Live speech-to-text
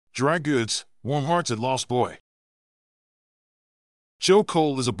Dry goods, warm hearts at Lost Boy. Joe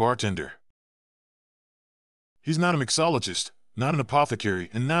Cole is a bartender. He's not a mixologist, not an apothecary,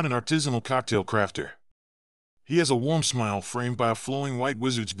 and not an artisanal cocktail crafter. He has a warm smile framed by a flowing white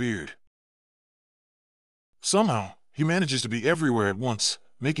wizard's beard. Somehow, he manages to be everywhere at once,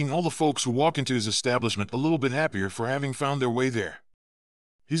 making all the folks who walk into his establishment a little bit happier for having found their way there.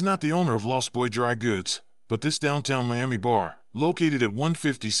 He's not the owner of Lost Boy Dry Goods, but this downtown Miami bar, located at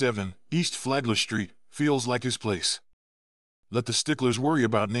 157 East Flagler Street, feels like his place. Let the sticklers worry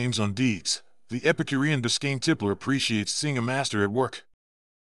about names on deeds. The Epicurean Biscayne Tippler appreciates seeing a master at work.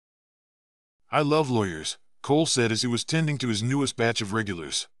 "I love lawyers," Cole said as he was tending to his newest batch of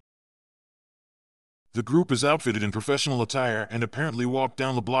regulars. The group is outfitted in professional attire and apparently walked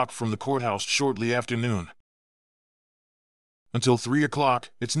down the block from the courthouse shortly after noon. "Until 3 o'clock,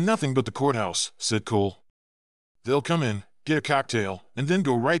 it's nothing but the courthouse," said Cole. "They'll come in, get a cocktail, and then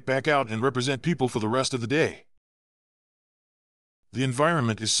go right back out and represent people for the rest of the day." The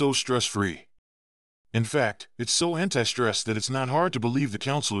environment is so stress-free. In fact, it's so anti-stress that it's not hard to believe the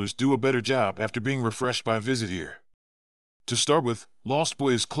counselors do a better job after being refreshed by a visit here. To start with, Lost Boy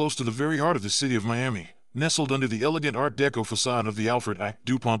is close to the very heart of the city of Miami, nestled under the elegant Art Deco facade of the Alfred I.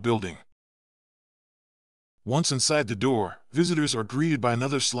 DuPont building. Once inside the door, visitors are greeted by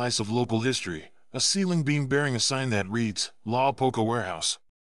another slice of local history, a ceiling beam bearing a sign that reads, La Poca Warehouse.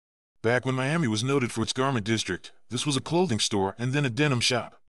 Back when Miami was noted for its garment district, this was a clothing store and then a denim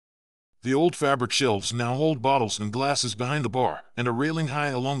shop. The old fabric shelves now hold bottles and glasses behind the bar, and a railing high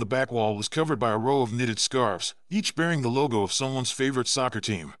along the back wall is covered by a row of knitted scarves, each bearing the logo of someone's favorite soccer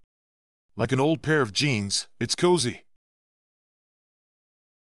team. Like an old pair of jeans, it's cozy.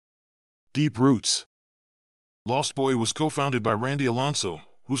 Deep roots. Lost Boy was co-founded by Randy Alonso,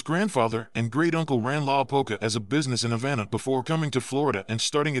 whose grandfather and great-uncle ran La Poca as a business in Havana before coming to Florida and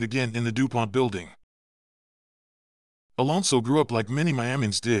starting it again in the DuPont building. Alonso grew up like many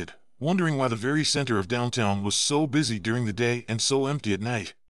Miamians did, wondering why the very center of downtown was so busy during the day and so empty at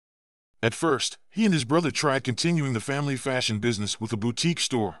night. At first, he and his brother tried continuing the family fashion business with a boutique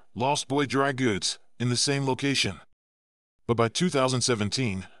store, Lost Boy Dry Goods, in the same location. But by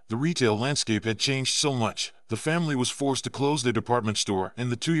 2017, the retail landscape had changed so much, the family was forced to close their department store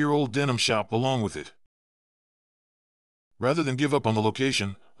and the 2-year-old denim shop along with it. Rather than give up on the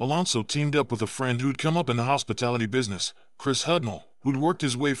location, Alonso teamed up with a friend who'd come up in the hospitality business, Chris Hudnall, who'd worked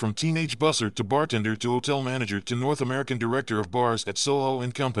his way from teenage busser to bartender to hotel manager to North American director of bars at Soho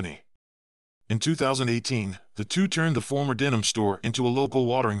 & Company. In 2018, the two turned the former denim store into a local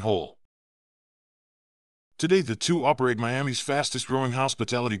watering hole. Today the two operate Miami's fastest-growing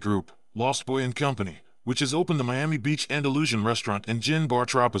hospitality group, Lost Boy & Company, which has opened the Miami Beach Andalusian Restaurant and Gin Bar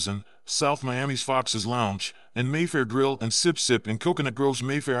Tropicana, South Miami's Fox's Lounge, and Mayfair Grill and Sip Sip in Coconut Grove's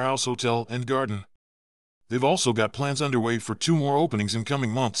Mayfair House Hotel and Garden. They've also got plans underway for 2 more openings in coming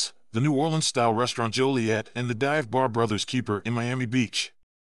months, the New Orleans-style restaurant Joliet and the Dive Bar Brothers Keeper in Miami Beach.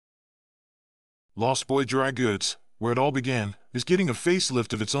 Lost Boy Dry Goods, where it all began, is getting a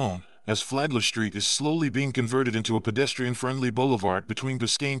facelift of its own, as Flagler Street is slowly being converted into a pedestrian-friendly boulevard between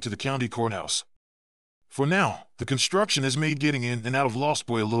Biscayne to the county courthouse. For now, the construction has made getting in and out of Lost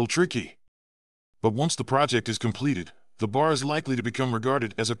Boy a little tricky. But once the project is completed, the bar is likely to become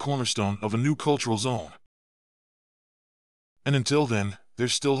regarded as a cornerstone of a new cultural zone. And until then, they're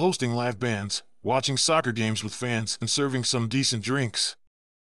still hosting live bands, watching soccer games with fans, and serving some decent drinks.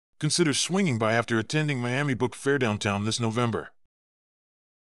 Consider swinging by after attending Miami Book Fair downtown this November.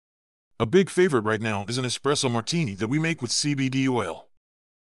 A big favorite right now is an espresso martini that we make with CBD oil.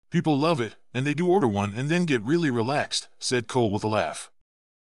 People love it, and they do order one and then get really relaxed, said Cole with a laugh.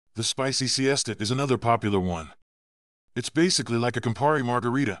 The spicy siesta is another popular one. It's basically like a Campari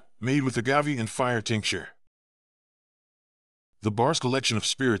margarita, made with agave and fire tincture. The bar's collection of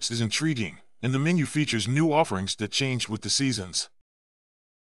spirits is intriguing, and the menu features new offerings that change with the seasons.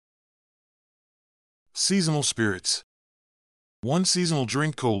 Seasonal spirits. One seasonal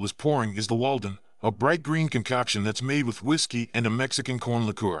drink Cole is pouring is the Walden, a bright green concoction that's made with whiskey and a Mexican corn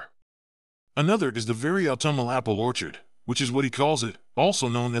liqueur. Another is the very autumnal apple orchard, which is what he calls it, also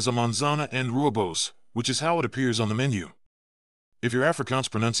known as a manzana and rooibos, which is how it appears on the menu. If your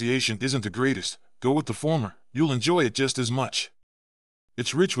Afrikaans pronunciation isn't the greatest, go with the former, you'll enjoy it just as much.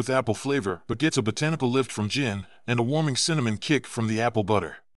 It's rich with apple flavor but gets a botanical lift from gin and a warming cinnamon kick from the apple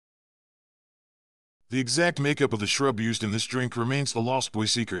butter. The exact makeup of the shrub used in this drink remains a Lost Boy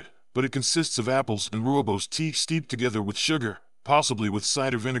secret, but it consists of apples and rooibos tea steeped together with sugar, possibly with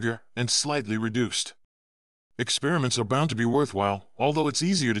cider vinegar, and slightly reduced. Experiments are bound to be worthwhile, although it's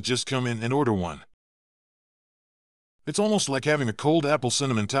easier to just come in and order one. It's almost like having a cold apple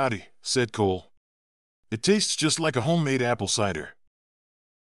cinnamon toddy, said Cole. It tastes just like a homemade apple cider.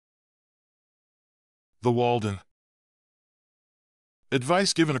 The Walden.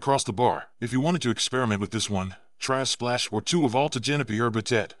 Advice given across the bar: if you wanted to experiment with this one, try a splash or two of Alta Genepi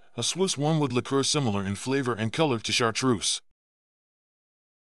Herbatet, a Swiss wormwood liqueur similar in flavor and color to chartreuse.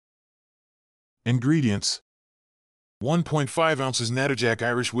 Ingredients: 1.5 ounces Natterjack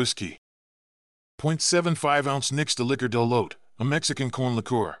Irish Whiskey, 0.75 ounce Nix de Liquor del Lot, a Mexican corn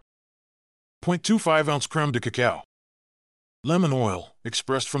liqueur, 0.25 ounce creme de cacao, lemon oil,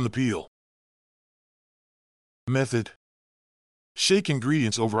 expressed from the peel. Method: shake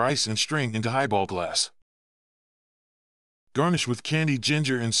ingredients over ice and strain into highball glass. Garnish with candied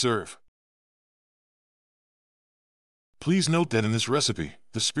ginger and serve. Please note that in this recipe,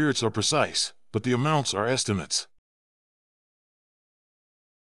 the spirits are precise, but the amounts are estimates.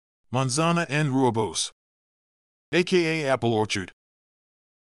 Manzana and Rooibos, aka apple orchard.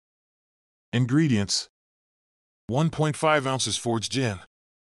 Ingredients: 1.5 ounces forged gin,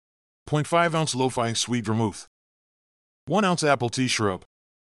 0.5 ounce lo-fi sweet vermouth, 1 ounce apple tea shrub,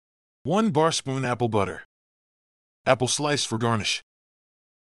 1 bar spoon apple butter, apple slice for garnish.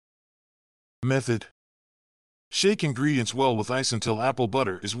 Method: shake ingredients well with ice until apple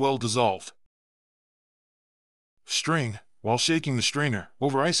butter is well dissolved. Strain, while shaking the strainer,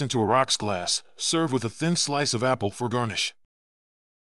 over ice into a rocks glass. Serve with a thin slice of apple for garnish.